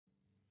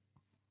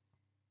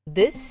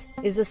This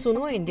is a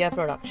Suno India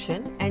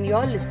production, and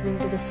you're listening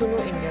to the Suno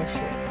India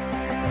show.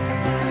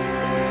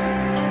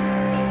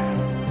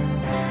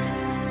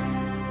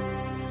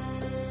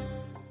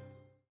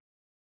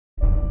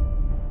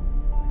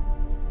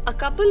 A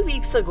couple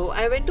weeks ago,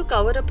 I went to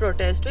cover a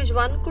protest which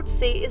one could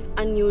say is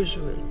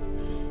unusual.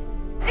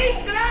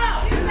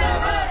 इंकलाब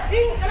जिंदाबाद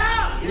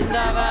इंकलाब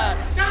जिंदाबाद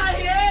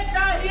चाहिए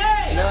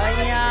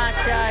दवाइयाँ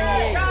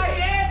चाहिए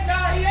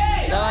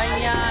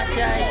दवाइयाँ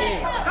चाहिए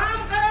काम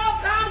करो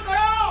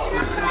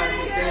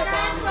ईमानदारी से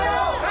काम करो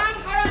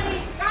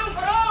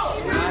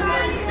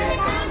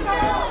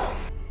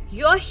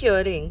You're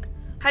hearing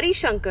Hari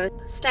Shankar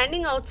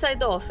standing outside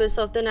the office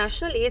of the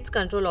National AIDS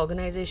Control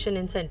Organization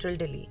in central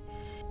Delhi.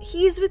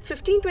 He is with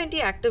 15-20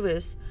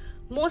 activists,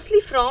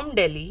 mostly from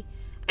Delhi,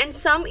 and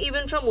some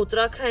even from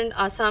Uttarakhand,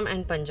 Assam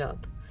and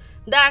Punjab.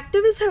 The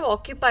activists have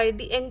occupied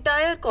the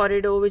entire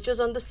corridor which is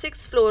on the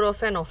 6th floor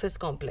of an office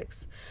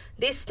complex.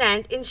 They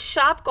stand in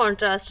sharp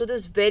contrast to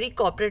this very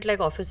corporate-like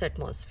office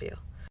atmosphere.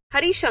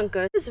 Hari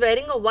Shankar is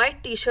wearing a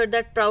white t-shirt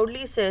that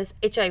proudly says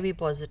HIV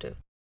positive.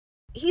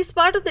 He is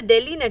part of the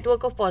Delhi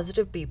network of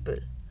positive people.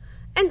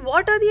 And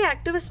what are the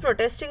activists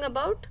protesting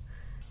about?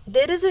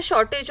 There is a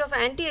shortage of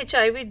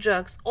anti-HIV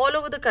drugs all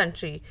over the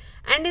country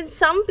and in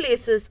some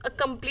places a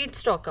complete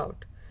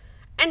stockout.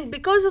 And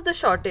because of the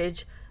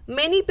shortage,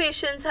 many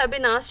patients have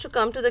been asked to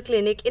come to the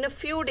clinic in a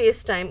few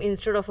days' time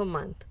instead of a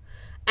month.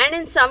 And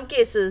in some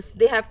cases,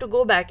 they have to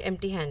go back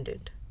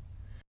empty-handed.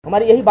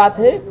 हमारी यही बात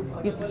है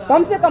कि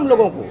कम से कम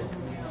लोगों को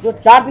जो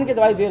 4 दिन की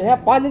दवाई दे रहे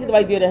हैं, 5 दिन की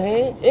दवाई दे रहे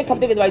हैं, 1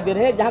 हफ्ते की दवाई दे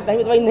रहे हैं, जहाँ कहीं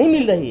भी दवाई नहीं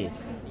मिल रही है,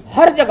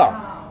 हर जगह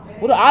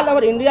पूरा ऑल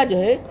ओवर इंडिया जो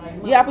है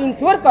ये आप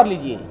इंश्योर कर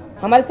लीजिए।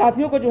 हमारे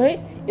साथियों को जो है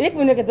 1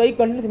 महीने की दवाई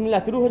कंटिन्यू से मिलना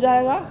शुरू हो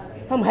जाएगा।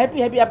 हम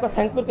हैप्पी आपका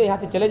थैंक करके यहाँ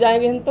से चले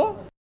जाएंगे हम तो।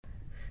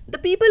 The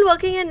people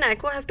working in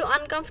NACO have to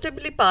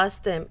uncomfortably pass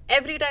them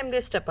every time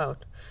they step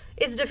out.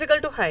 It's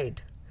difficult to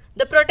hide.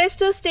 The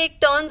protesters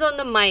take turns on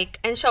the mic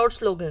and shout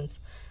slogans.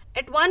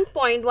 At one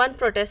point, one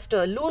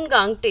protester, Loon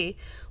Gangte,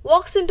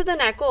 walks into the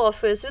NACO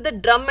office with a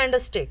drum and a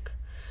stick.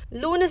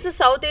 Loon is the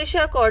South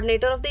Asia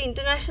coordinator of the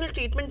International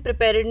Treatment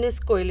Preparedness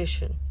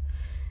Coalition.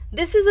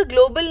 This is a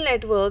global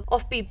network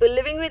of people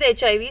living with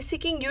HIV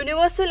seeking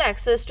universal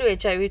access to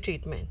HIV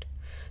treatment.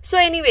 So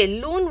anyway,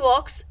 Loon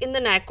walks in the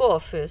NACO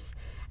office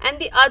and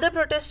the other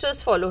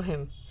protesters follow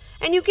him.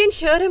 And you can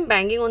hear him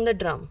banging on the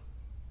drum.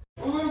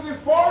 We will be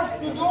forced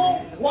to do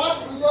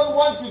what we don't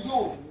want to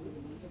do.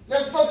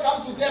 Let's not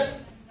come to that.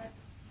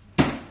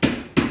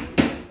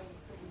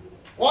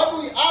 What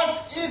we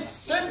ask is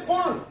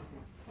simple.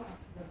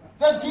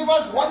 Just give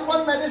us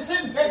one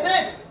medicine, that's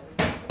it.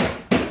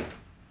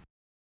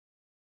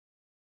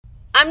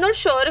 I'm not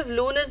sure if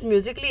Loon is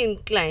musically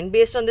inclined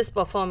based on this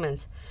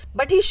performance,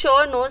 but he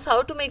sure knows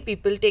how to make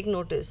people take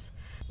notice.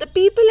 The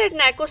people at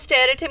NACO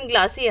stare at him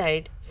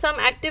glassy-eyed, some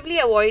actively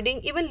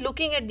avoiding even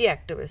looking at the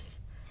activists.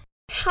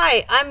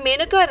 Hi, I'm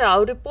Menaka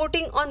Rao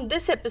reporting on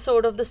this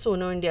episode of the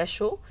Suno India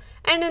show,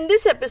 and in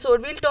this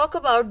episode we'll talk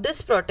about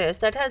this protest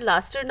that has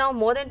lasted now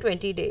more than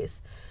 20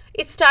 days.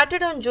 It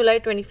started on July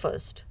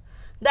 21st.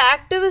 The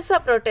activists are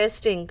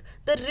protesting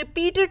the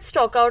repeated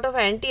stockout of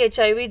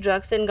anti-HIV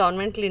drugs in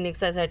government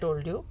clinics, as I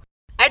told you.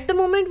 At the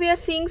moment, we are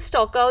seeing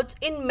stockouts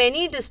in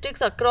many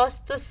districts across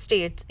the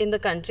states in the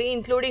country,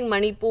 including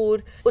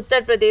Manipur,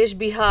 Uttar Pradesh,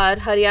 Bihar,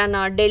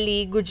 Haryana,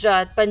 Delhi,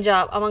 Gujarat,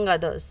 Punjab, among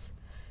others.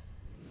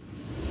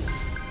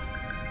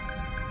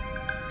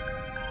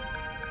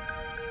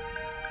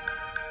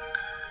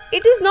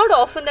 It is not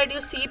often that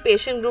you see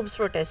patient groups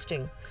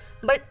protesting,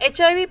 but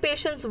HIV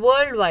patients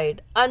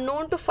worldwide are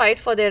known to fight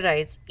for their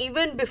rights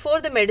even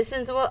before the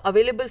medicines were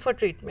available for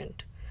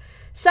treatment.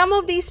 Some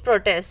of these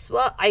protests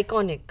were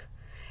iconic.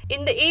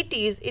 In the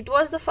 80s, it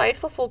was the fight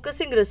for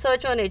focusing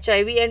research on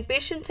HIV and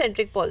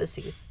patient-centric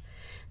policies.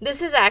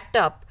 This is ACT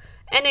UP,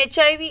 an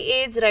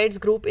HIV/AIDS rights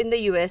group in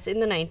the US in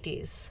the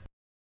 90s.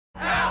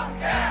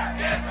 Healthcare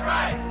is the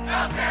right.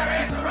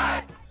 Healthcare is the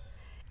right.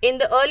 In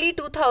the early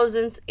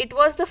 2000s, it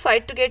was the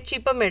fight to get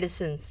cheaper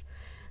medicines.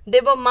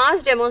 There were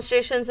mass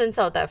demonstrations in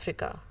South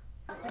Africa.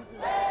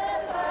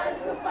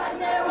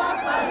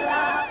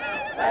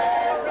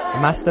 A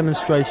mass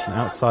demonstration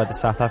outside the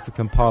South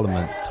African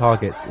Parliament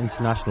targets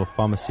international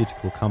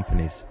pharmaceutical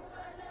companies.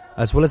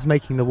 As well as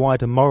making the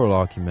wider moral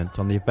argument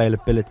on the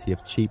availability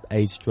of cheap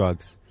AIDS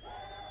drugs,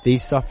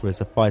 these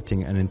sufferers are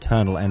fighting an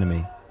internal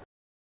enemy.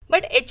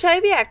 But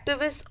HIV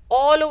activists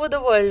all over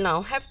the world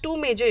now have two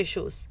major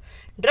issues: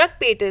 drug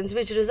patents,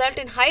 which result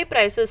in high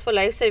prices for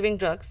life-saving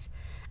drugs,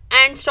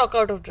 and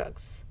stockout of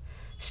drugs.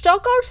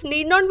 Stockouts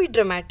need not be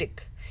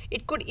dramatic.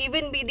 It could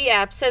even be the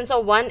absence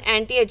of one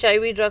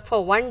anti-HIV drug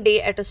for one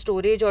day at a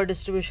storage or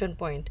distribution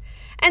point.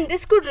 And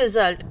this could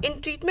result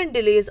in treatment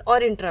delays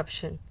or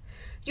interruption.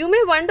 You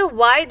may wonder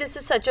why this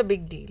is such a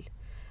big deal.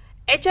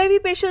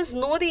 HIV patients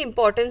know the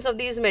importance of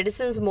these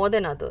medicines more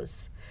than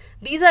others.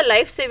 These are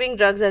life-saving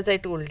drugs, as I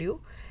told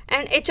you,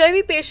 and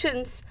HIV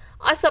patients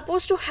are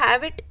supposed to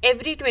have it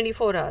every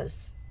 24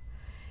 hours.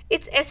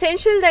 It's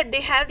essential that they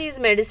have these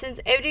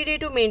medicines every day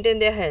to maintain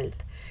their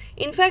health.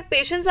 In fact,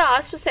 patients are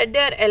asked to set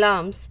their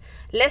alarms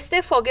lest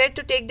they forget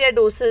to take their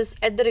doses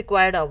at the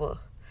required hour.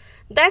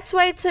 That's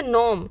why it's a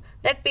norm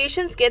that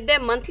patients get their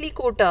monthly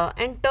quota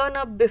and turn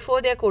up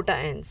before their quota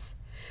ends.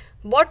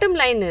 Bottom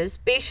line is,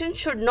 patients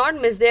should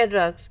not miss their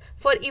drugs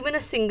for even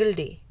a single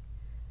day.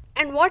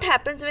 And what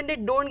happens when they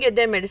don't get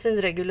their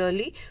medicines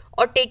regularly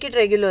or take it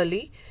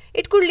regularly?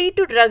 It could lead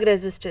to drug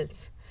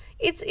resistance.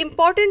 It's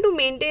important to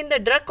maintain the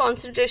drug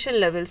concentration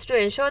levels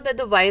to ensure that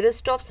the virus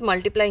stops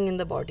multiplying in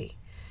the body.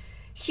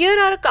 Here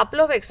are a couple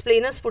of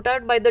explainers put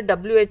out by the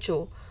WHO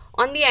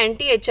on the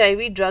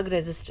anti-HIV drug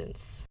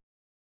resistance.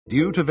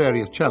 Due to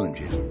various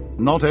challenges,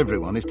 not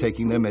everyone is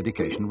taking their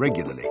medication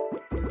regularly.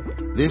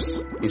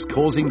 This is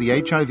causing the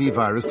HIV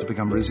virus to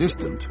become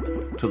resistant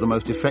to the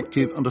most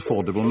effective and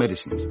affordable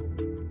medicines.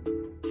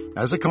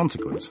 As a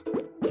consequence,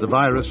 the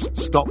virus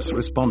stops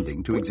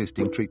responding to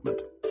existing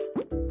treatment.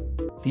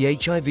 The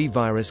HIV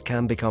virus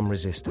can become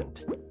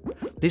resistant.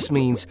 This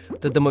means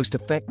that the most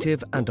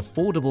effective and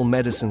affordable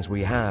medicines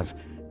we have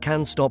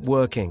can stop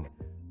working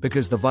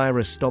because the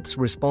virus stops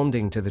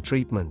responding to the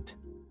treatment.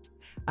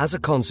 As a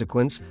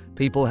consequence,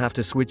 people have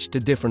to switch to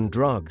different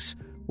drugs,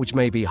 which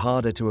may be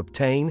harder to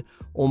obtain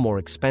or more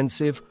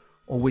expensive,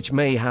 or which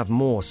may have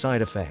more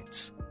side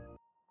effects.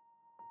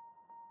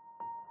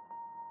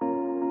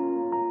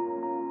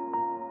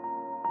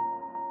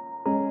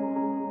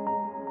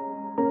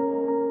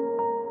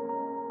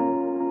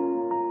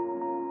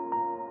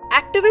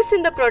 Activists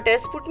in the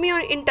protest put me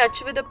in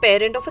touch with a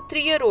parent of a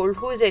 3-year-old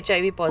who is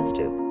HIV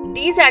positive.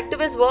 These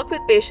activists work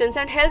with patients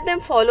and help them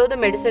follow the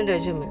medicine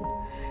regimen.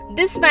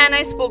 This man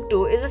I spoke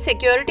to is a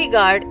security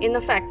guard in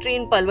a factory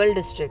in Palwal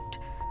district,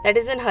 that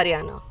is in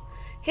Haryana.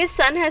 His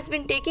son has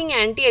been taking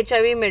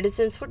anti-HIV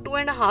medicines for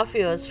 2.5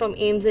 years from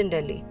ails in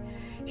Delhi.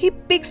 He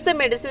picks the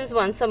medicines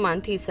once a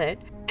month, he said,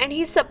 and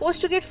he's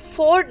supposed to get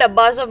 4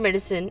 dabbas of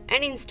medicine,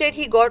 and instead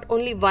he got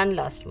only 1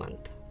 last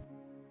month.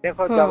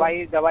 देखो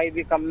दवाई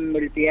भी कम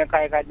मिलती है,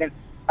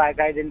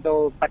 काय दिन तो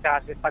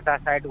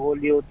 50-60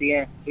 गोली होती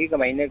हैं, ठीक है,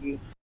 महीने की,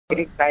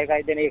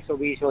 काय दिन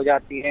 120 हो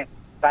जाती हैं,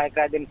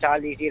 काय दिन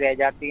 40 ही रह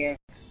जाती हैं।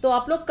 तो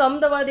आप लोग कम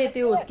दवा देते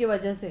हो उसकी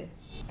वजह से?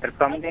 फिर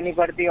कम देनी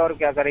पड़ती है और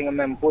क्या करेंगे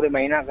मैम, पूरे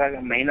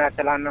महीना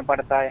चलाना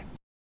पड़ता है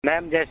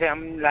मैम। जैसे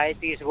हम लाए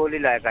 30 गोली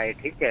लाए है,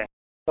 ठीक है,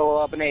 तो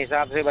अपने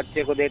हिसाब से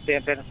बच्चे को देते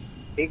हैं फिर,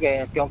 ठीक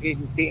है, क्योंकि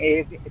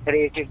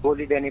एक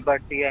गोली देनी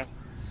पड़ती है।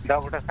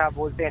 डॉक्टर साहब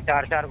बोलते हैं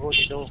 4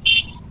 गोली दो,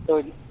 तो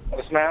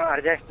उसमें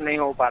एडजस्ट नहीं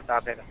हो पाता।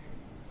 फिर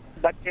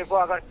बच्चे को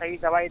अगर सही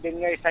दवाई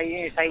देंगे,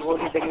 सही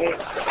गोली देंगे,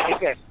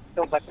 ठीक है,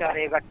 तो बच्चा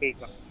रहेगा ठीक।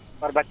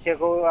 और बच्चे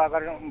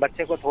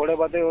को थोड़ी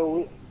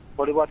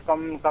बहुत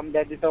कम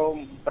दे दी तो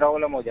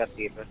प्रॉब्लम हो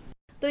जाती है फिर।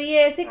 तो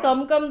ये ऐसी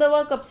कम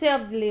दवा कब से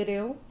आप ले रहे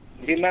हो?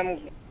 जी मैम,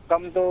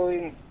 कम तो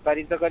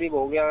करीब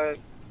हो गया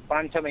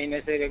 5-6 महीने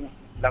से,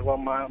 लगभग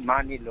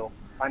मान ही लो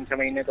 5-6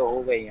 महीने तो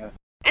हो गई हैं।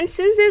 And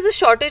since there is a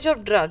shortage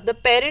of drug, the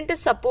parent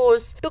is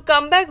supposed to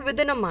come back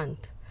within a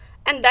month.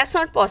 And that's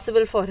not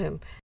possible for him,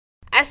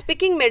 as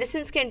picking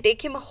medicines can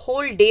take him a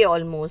whole day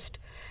almost,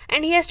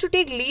 and he has to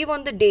take leave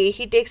on the day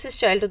he takes his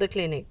child to the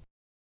clinic.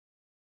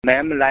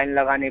 Ma'am line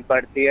लगानी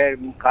पड़ती है,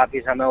 काफी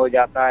समय हो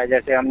जाता है।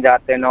 जैसे हम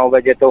जाते हैं 9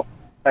 बजे तो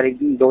करीब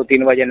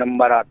 2-3 बजे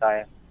नंबर आता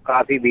है,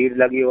 काफी भीड़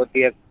लगी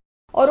होती है।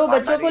 और वो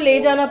बच्चों को ले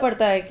जाना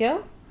पड़ता है क्या?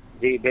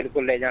 जी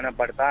बिल्कुल ले जाना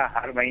पड़ता है,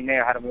 हर महीने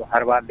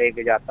हर बार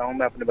लेके जाता हूँ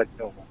मैं अपने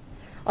बच्चों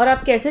को। और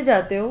आप कैसे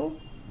जाते हो?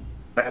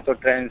 मैं तो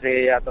ट्रेन से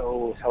जाता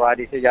हूँ,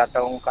 सवारी से जाता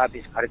हूँ, काफी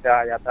खर्चा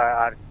आ जाता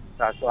है,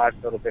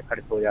 700-800 रुपए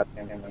खर्च हो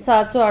जाते हैं।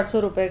 700-800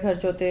 रुपए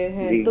खर्च होते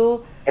हैं। तो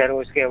फिर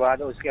उसके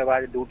बाद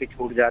ड्यूटी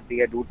छूट जाती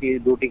है,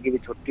 ड्यूटी की भी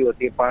छुट्टी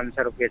होती है,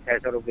 500 रुपए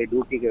 600 रुपए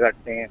ड्यूटी के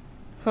कटते हैं।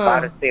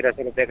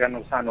 1200-1300 रुपए का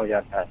नुकसान हो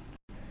जाता है।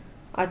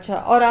 अच्छा,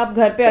 और आप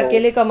घर पे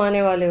अकेले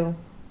कमाने वाले हो?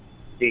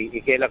 जी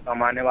अकेला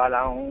कमाने वाला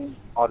हूँ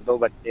और 2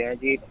 बच्चे हैं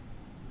जी।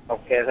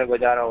 अब कैसे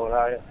गुजारा हो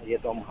रहा है ये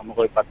तो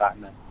हमको पता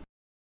नहीं।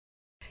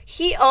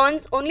 He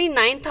earns only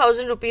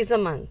 9,000 rupees a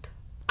month.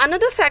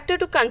 Another factor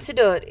to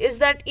consider is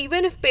that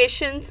even if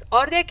patients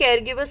or their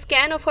caregivers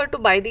can afford to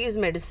buy these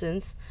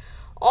medicines,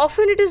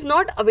 often it is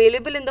not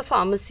available in the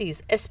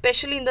pharmacies,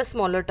 especially in the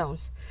smaller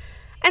towns.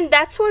 And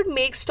that's what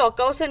makes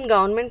stockouts and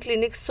government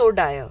clinics so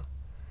dire.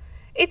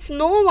 It's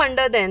no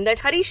wonder then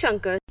that Hari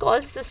Shankar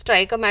calls the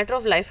strike a matter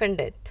of life and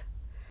death.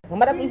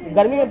 हमारा इस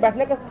गर्मी में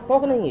बैठने का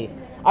शौक नहीं है।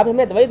 आप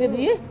हमें दवाई दे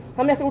दीजिए,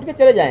 हम ऐसे उठ के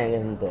चले जाएंगे।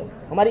 हम तो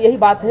हमारी यही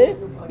बात है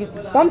कि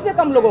कम से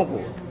कम लोगों को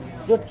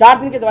जो 4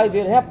 दिन की दवाई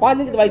दे रहे हैं, 5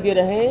 दिन की दवाई दे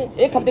रहे हैं,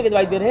 1 हफ्ते की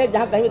दवाई दे रहे हैं,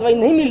 जहाँ कहीं दवाई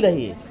नहीं मिल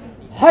रही है,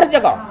 हर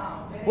जगह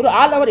पूरा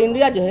ऑल ओवर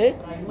इंडिया जो है,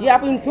 ये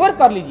आप इंश्योर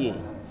कर लीजिए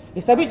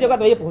कि सभी जगह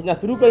दवाई पहुँचना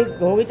शुरू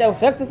होगी, चाहे वो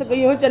सेक्स से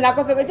गई हो, चाहे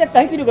नाकों से गई, चाहे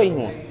कहीं से भी गई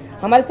हो।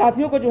 हमारे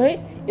साथियों को जो है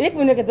 1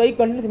 महीने की दवाई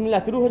कंटिन्यू से मिलना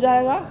शुरू हो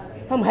जाएगा।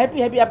 हम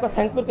हैप्पी आपका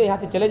थैंक करके यहाँ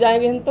से चले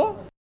जाएंगे। हम तो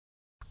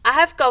I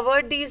have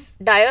covered these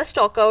dire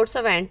stockouts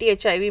of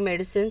anti-HIV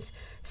medicines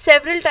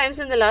several times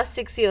in the last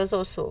 6 years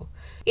or so.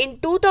 In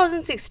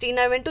 2016,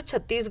 I went to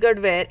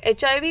Chhattisgarh where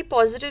HIV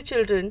positive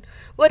children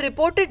were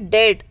reported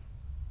dead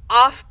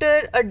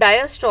after a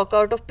dire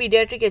stockout of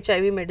pediatric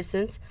HIV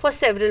medicines for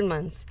several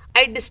months.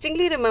 I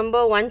distinctly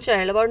remember one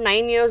child, about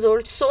 9 years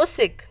old, so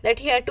sick that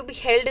he had to be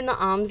held in the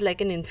arms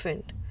like an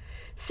infant.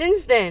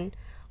 Since then,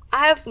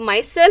 I have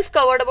myself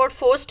covered about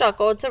 4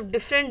 stockouts of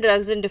different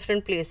drugs in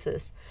different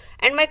places,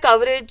 and my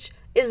coverage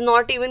is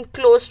not even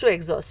close to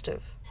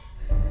exhaustive.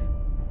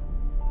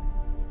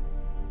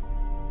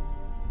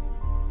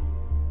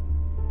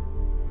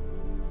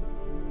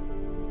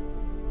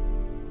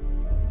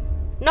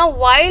 Now,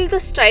 while the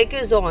strike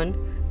is on,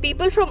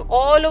 people from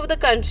all over the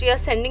country are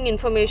sending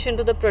information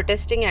to the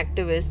protesting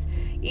activists,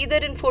 either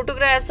in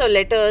photographs or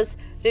letters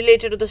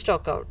related to the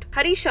stockout.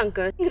 Hari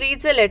Shankar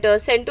reads a letter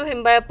sent to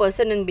him by a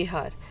person in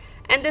Bihar,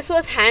 and this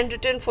was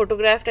handwritten,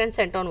 photographed and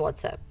sent on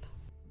WhatsApp.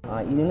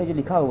 इन्होंने जो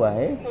लिखा हुआ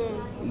है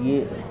ये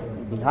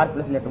Bihar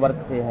plus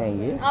network से हैं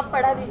ये। आप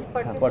पढ़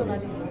के सुना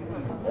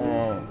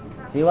दीजिए।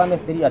 सेवा में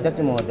श्री अध्यक्ष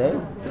महोदय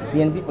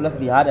BNP plus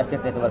Bihar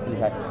state network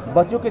लिखा है।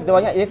 बच्चों की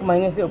दवाइयाँ 1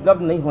 महीने से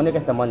उपलब्ध नहीं होने के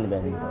संबंध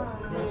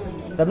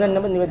में सबने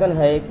निवेदन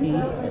है कि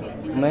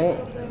मैं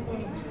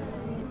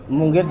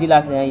मुंगेर जिला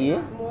से हैं ये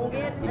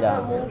जिला।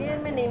 मुंगेर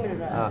में नहीं मिल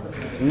रहा। हाँ,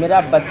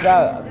 मेरा बच्चा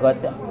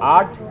गत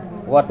 8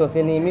 वर्षों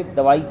से नियमित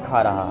दवाई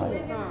खा रहा है।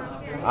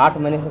 8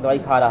 महीने से दवाई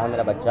खा रहा है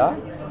मेरा बच्चा।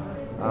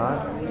 हाँ,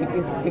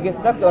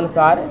 चिकित्सक के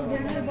अनुसार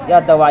यह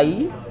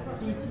दवाई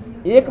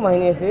 1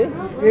 महीने से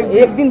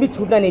 1 दिन भी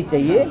छूटना नहीं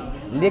चाहिए,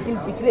 लेकिन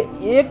पिछले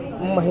 1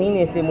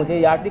 महीने से मुझे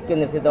यात्रिक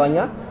केंद्र से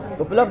दवाइयाँ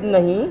उपलब्ध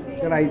नहीं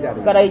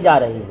कराई जा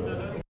रही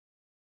है,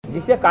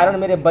 जिसके कारण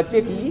मेरे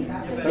बच्चे की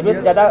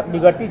तबीयत ज़्यादा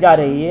बिगड़ती जा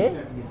रही है।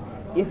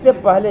 इससे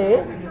पहले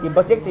कि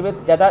बच्चे की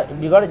तबीयत ज़्यादा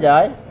बिगड़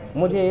जाए,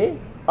 मुझे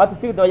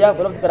अतिशीघ्र दवाइयाँ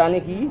उपलब्ध कराने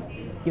की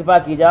कृपा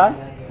की जाए।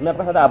 मैं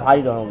आपका सदा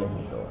आभारी रहूँगी।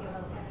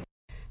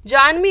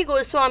 Janvi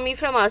Goswami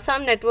from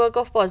Assam Network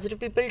of Positive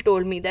People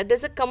told me that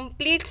there's a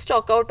complete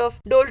stockout of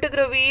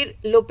dolutegravir,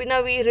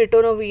 lopinavir,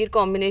 ritonavir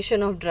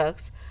combination of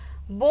drugs,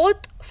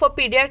 both for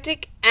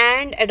pediatric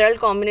and adult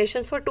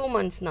combinations for 2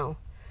 months now.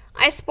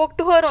 I spoke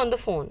to her on the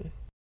phone.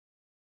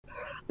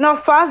 Now,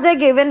 first they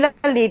given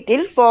a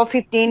little for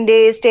 15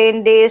 days,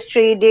 10 days,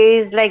 3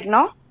 days, like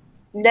no.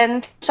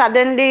 Then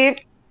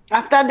suddenly,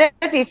 after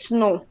that, it's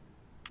no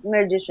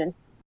medicine.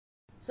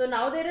 So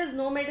now there is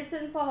no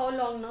medicine for how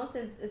long now?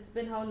 Since it's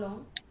been how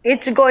long?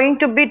 It's going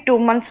to be 2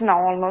 months now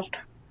almost.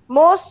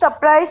 Most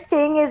surprised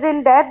thing is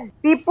in that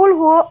people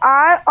who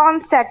are on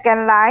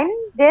second line,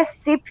 they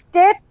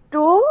shifted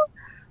to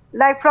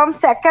like from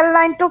second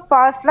line to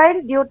first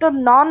line due to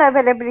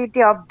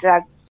non-availability of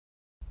drugs.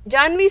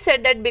 Janvi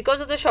said that because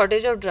of the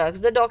shortage of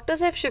drugs, the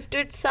doctors have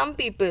shifted some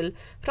people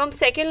from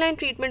second line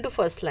treatment to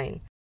first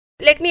line.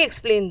 Let me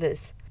explain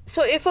this.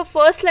 So if a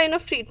first line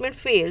of treatment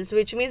fails,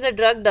 which means the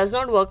drug does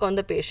not work on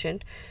the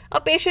patient,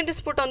 a patient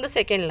is put on the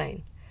second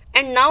line.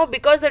 And now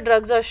because the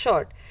drugs are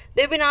short,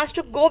 they've been asked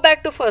to go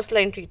back to first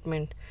line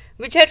treatment,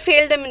 which had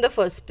failed them in the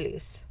first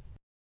place.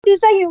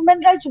 These are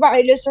human rights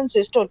violations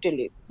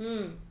totally.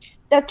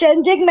 The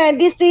changing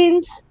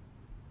medicines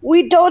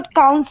without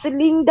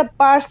counseling the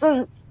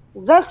persons,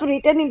 just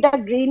written in the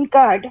green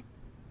card.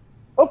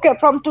 Okay,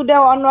 from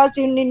today onwards,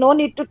 you need no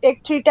need to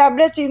take 3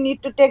 tablets, you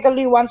need to take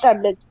only 1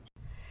 tablet.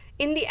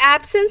 In the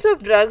absence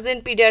of drugs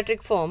in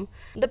pediatric form,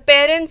 the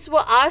parents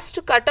were asked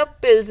to cut up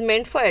pills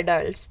meant for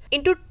adults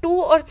into 2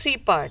 or 3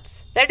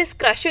 parts. That is,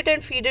 crush it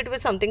and feed it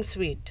with something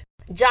sweet.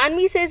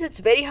 Janvi says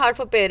it's very hard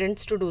for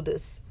parents to do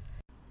this.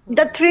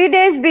 The 3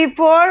 days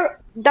before,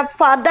 the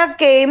father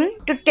came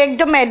to take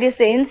the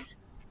medicines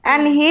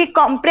and he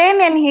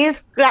complained and he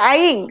is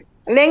crying.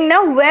 Like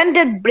now, when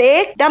they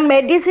break, the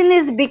medicine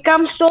is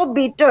become so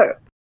bitter.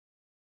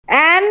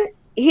 And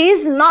he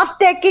is not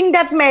taking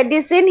that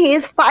medicine. He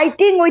is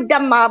fighting with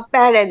the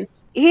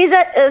parents. He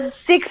is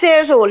 6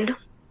 years old,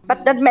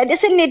 but that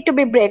medicine need to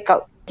be break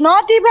out.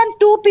 Not even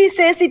 2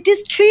 pieces, it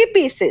is 3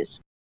 pieces.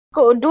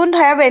 Don't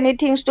have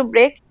anything to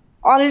break.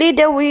 Only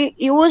we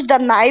use the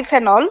knife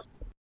and all.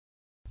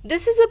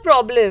 This is a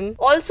problem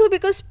also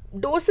because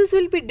doses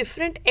will be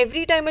different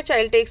every time a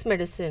child takes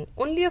medicine.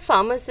 Only a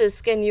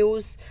pharmacist can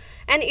use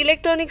an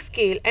electronic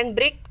scale and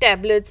break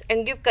tablets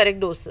and give correct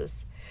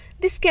doses.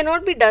 This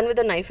cannot be done with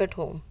a knife at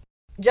home.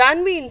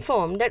 Janvi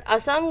informed that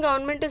Assam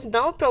government is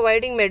now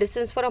providing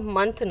medicines for a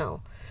month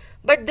now,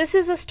 but this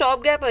is a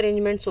stopgap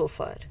arrangement so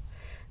far.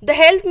 The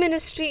health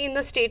ministry in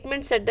the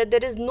statement said that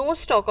there is no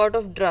stockout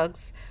of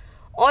drugs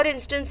or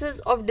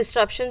instances of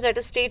disruptions at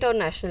a state or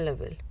national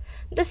level.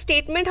 The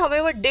statement,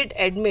 however, did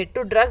admit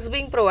to drugs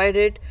being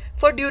provided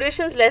for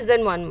durations less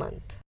than 1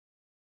 month.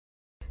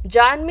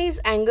 Janvi's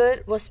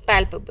anger was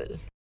palpable.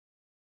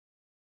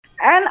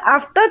 And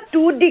after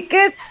 2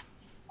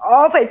 decades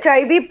of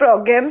HIV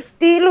programs,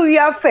 still we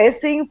are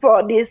facing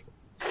for this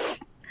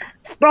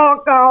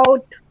stock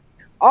out,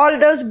 all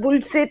those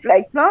bullshit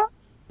like no.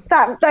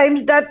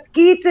 Sometimes that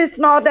kit is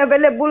not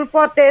available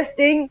for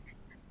testing.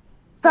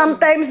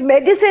 Sometimes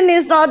medicine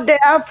is not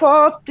there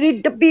for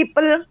treat the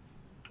people.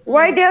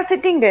 Why they are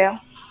sitting there?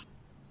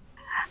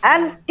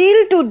 And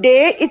till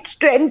today, it's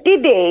 20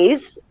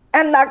 days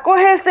and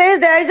NACO says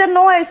there is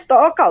no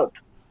stock out.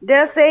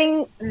 They're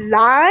saying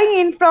lying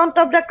in front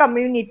of the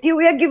community.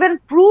 We are given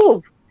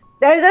proof.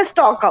 There is a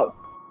stock out.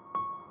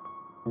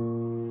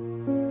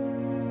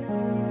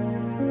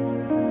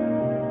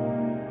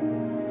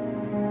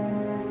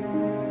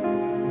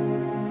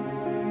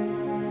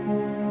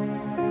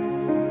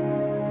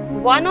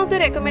 One of the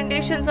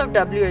recommendations of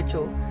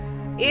WHO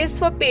is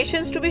for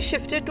patients to be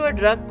shifted to a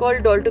drug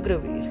called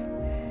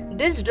dolutegravir.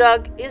 This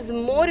drug is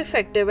more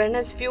effective and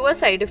has fewer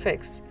side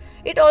effects.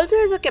 It also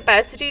has a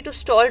capacity to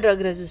stall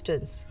drug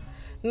resistance.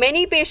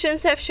 Many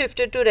patients have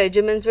shifted to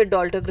regimens with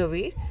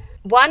dolutegravir.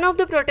 One of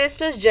the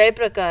protesters, Jay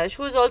Prakash,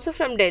 who is also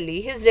from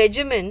Delhi, his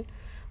regimen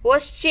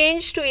was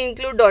changed to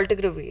include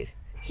dolutegravir.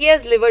 He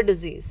has liver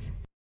disease.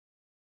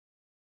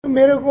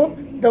 मेरे को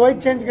दवाई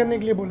change करने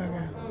के लिए बोला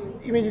गया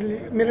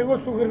immediately. मेरे को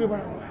शुगर भी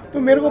बढ़ा हुआ है, तो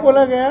मेरे को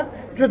बोला गया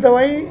जो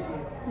दवाई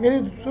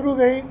मेरी शुरू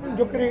गई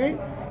जो करी गई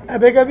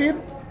एबेगाविर,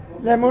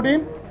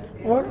 लेमोडिन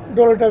और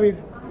डोलोटाविर,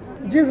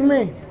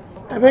 जिसमें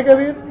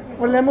एबेगाविर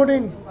और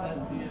लेमोडिन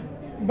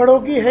बड़ों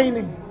की है ही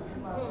नहीं.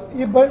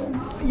 ये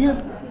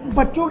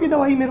बच्चों की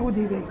दवाई मेरे को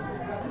दी गई.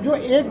 जो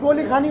एक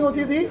गोली खानी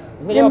होती थी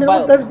ये मेरे को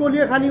 10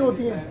 गोलियां खानी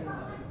होती हैं.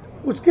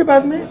 उसके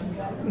बाद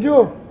में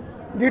जो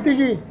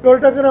डीटीजी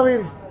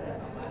डोल्टाग्राविर,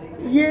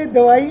 ये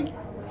दवाई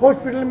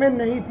हॉस्पिटल में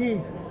नहीं थी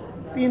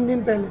 3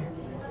 दिन पहले.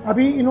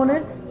 अभी इन्होंने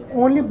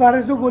ओनली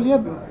 1200 गोलियां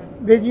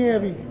भेजी हैं.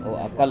 अभी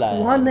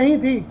वहाँ नहीं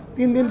थी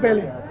 3 दिन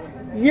पहले.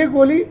 ये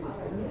गोली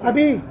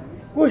अभी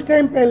कुछ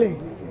टाइम पहले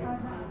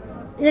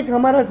एक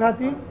हमारा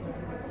साथी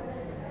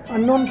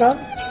अननोन था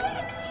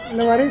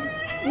लवारिस,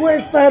 वो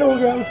एक्सपायर हो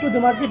गया. उसको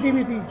दिमाग की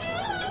टीबी थी.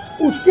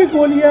 उसकी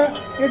गोलियां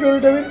ये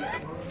डोलोटाविर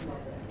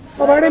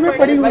कबाड़े में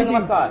पड़ी हुई थी.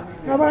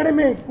 कबाड़े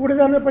में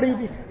कूड़ेदान में पड़ी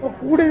हुई थी और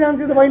कूड़ेदान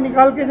से दवाई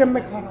निकाल के जब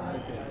मैं खा रहा.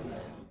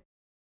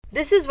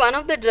 This is one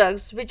of the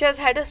drugs which has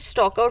had a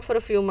stock out for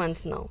a few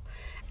months now.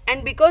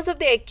 And because of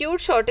the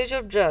acute shortage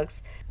of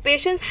drugs,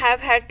 patients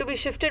have had to be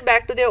shifted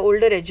back to their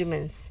older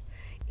regimens.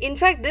 In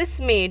fact, this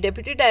May,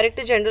 Deputy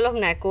Director General of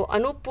NACO,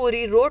 Anup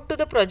Puri, wrote to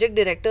the project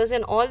directors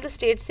in all the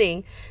states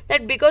saying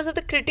that because of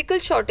the critical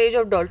shortage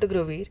of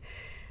dolutegravir,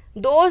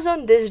 those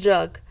on this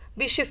drug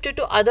be shifted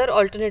to other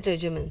alternate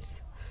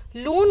regimens.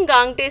 Loon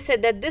Gangte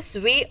said that this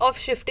way of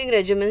shifting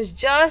regimens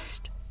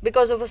just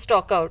because of a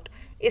stock out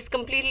is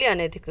completely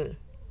unethical.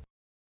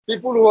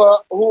 People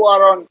who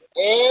are on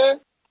A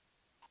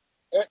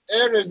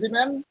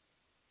regimen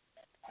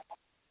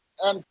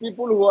and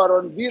people who are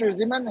on B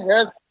regimen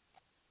has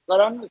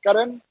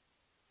current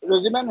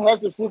regimen has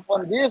to shift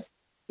on this.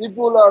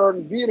 People who are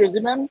on B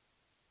regimen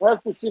has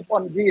to shift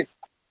on this.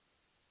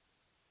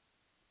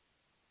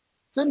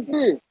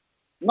 Simply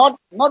not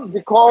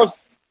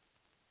because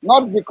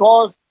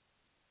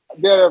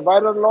their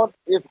viral load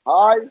is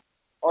high,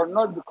 or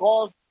not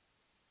because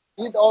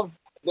of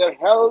their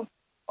health,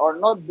 or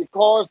not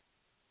because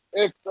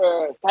it's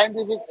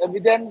scientific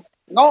evidence.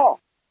 No,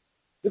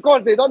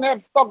 because they don't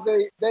have stock.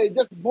 They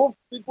just move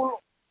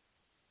people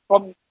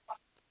from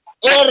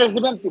A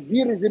regimen to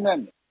B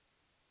regimen.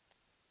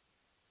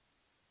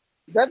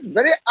 That's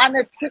very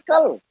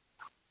unethical.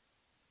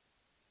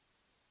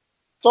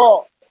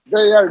 So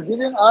they are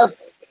giving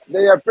us,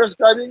 they are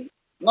prescribing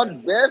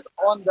not based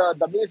on the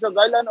WHO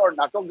guideline or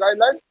NATO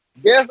guideline,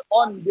 based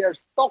on their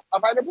stock,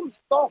 available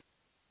stock.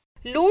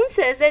 Loon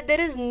says that there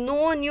is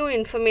no new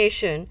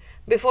information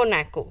before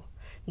NACO.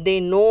 They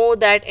know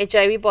that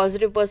HIV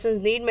positive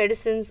persons need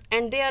medicines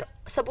and they are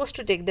supposed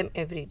to take them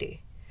every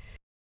day.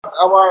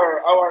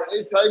 Our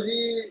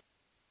HIV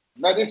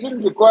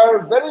medicine require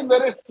very,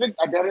 very strict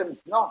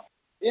adherence. No,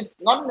 it's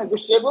not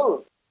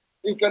negotiable.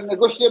 You can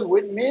negotiate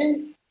with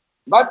me,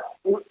 but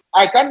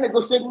I can't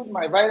negotiate with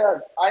my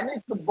virus. I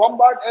need to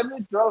bombard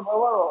every 12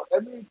 hours or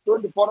every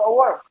 24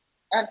 hours.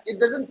 And it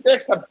doesn't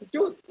take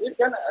substitute. It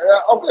can,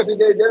 okay,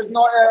 today there's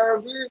no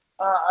ARV,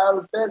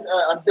 I'll take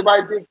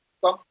antibiotics.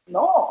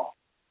 No,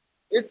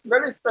 it's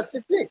very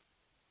specific.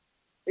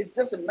 It's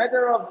just a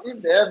matter of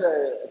if they have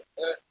a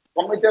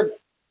committed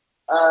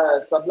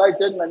supply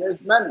chain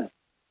management,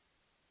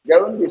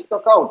 there won't be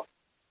stock out.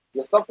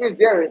 The stock is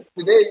there.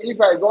 Today,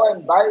 if I go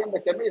and buy in the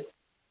chemist,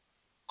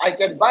 I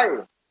can buy.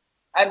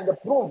 And the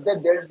proof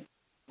that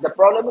the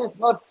problem is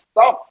not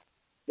stock.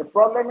 The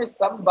problem is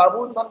some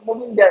baboon not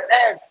moving their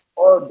ass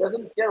or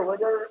doesn't care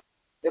whether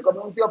the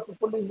community of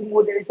people living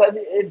with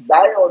HIV/AIDS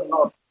die or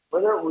not.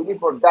 Whether we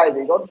live or die,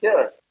 they don't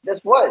care. That's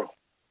why.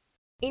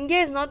 India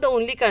is not the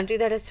only country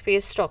that has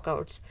faced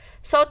stockouts.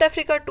 South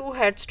Africa too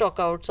had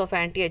stockouts of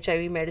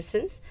anti-HIV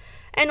medicines.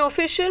 An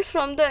official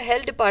from the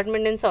health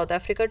department in South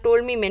Africa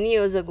told me many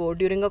years ago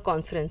during a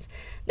conference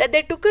that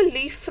they took a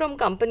leaf from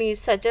companies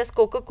such as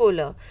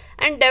Coca-Cola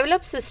and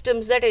developed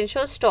systems that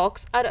ensure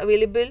stocks are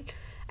available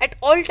at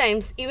all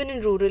times, even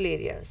in rural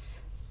areas.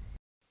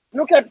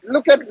 Look at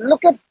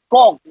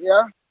Coke,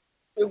 yeah.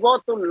 You go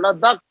to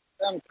Ladakh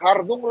and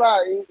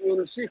Khardungla, you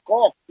will see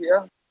Coke,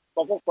 yeah,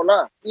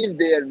 Coca-Cola. If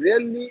they are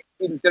really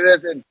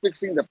interested in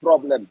fixing the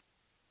problem,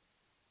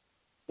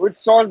 which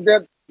shows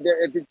that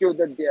their attitude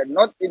that they are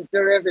not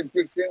interested in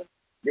fixing,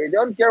 they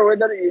don't care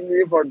whether you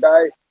live or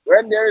die.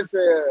 When there is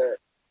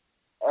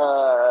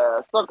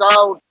stock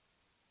out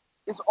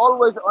is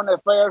always on a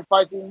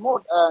firefighting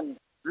mode and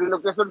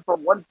relocation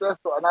from one place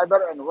to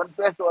another and one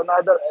place to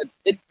another, and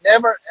it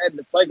never ends.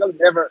 The cycle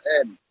never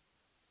ends.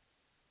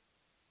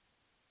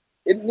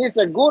 It needs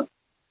a good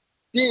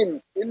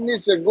team. It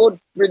needs a good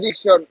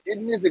prediction. It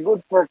needs a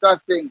good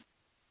forecasting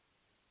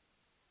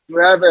to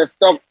have a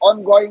stock,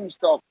 ongoing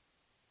stock.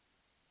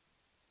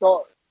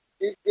 So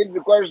it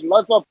requires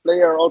lots of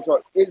players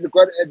also. It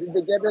requires a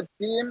dedicated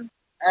team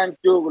and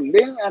to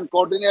link and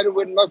coordinate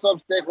with lots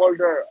of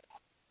stakeholders.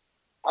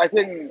 I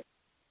think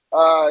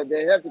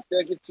they have to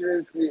take it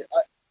seriously.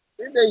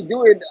 If they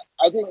do it,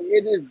 I think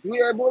it is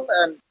doable,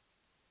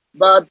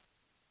 but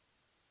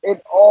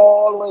it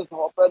always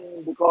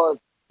happens because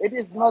it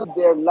is not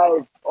their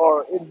life,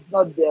 or it's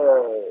not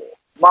their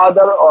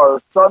mother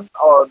or son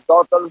or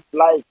daughter's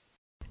life.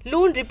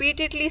 Loon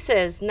repeatedly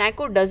says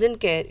NACO doesn't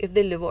care if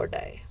they live or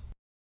die.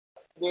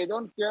 They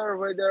don't care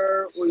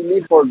whether we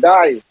live or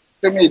die.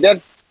 To me,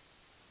 that's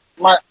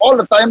all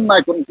the time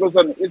my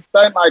conclusion. Each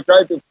time I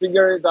try to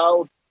figure it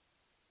out,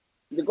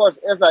 because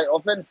as I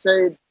often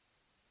say,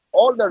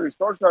 all the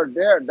resources are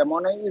there. The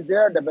money is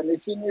there, the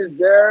medicine is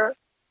there,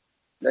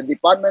 the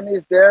department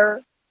is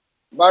there,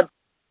 but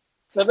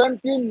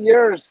 17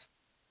 years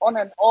on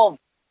and off,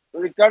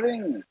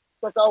 recurring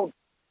stock out,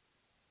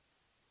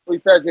 we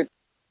face it.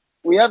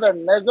 We have a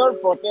major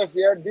protest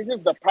here. This is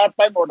the third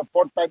time or the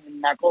fourth time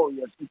in NACO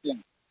we are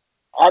sitting.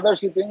 Other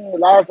sitting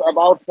lasts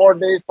about 4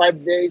 days,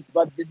 5 days,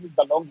 but this is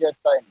the longest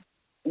time.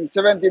 In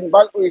 17,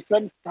 but we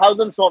sent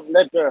thousands of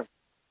letters.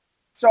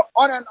 So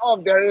on and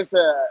off, there is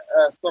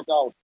a stock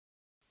out.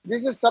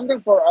 This is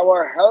something for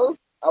our health,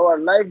 our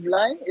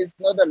lifeline. It's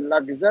not a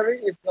luxury,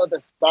 it's not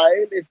a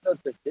style, it's not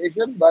a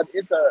fashion, but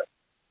it's a.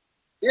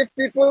 If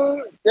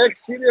people take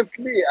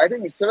seriously, I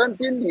think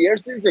 17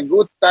 years is a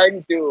good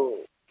time to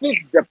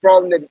fix the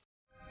problem.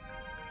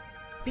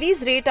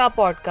 Please rate our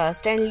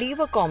podcast and leave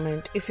a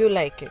comment if you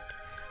like it.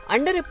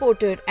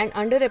 Underreported and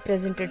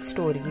underrepresented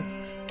stories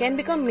can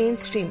become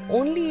mainstream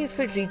only if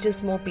it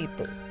reaches more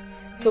people.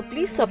 So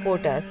please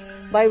support us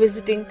by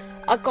visiting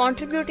our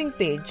contributing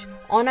page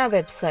on our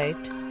website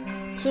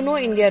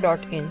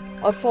sunoindia.in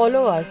or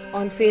follow us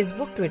on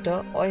Facebook,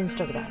 Twitter or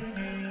Instagram.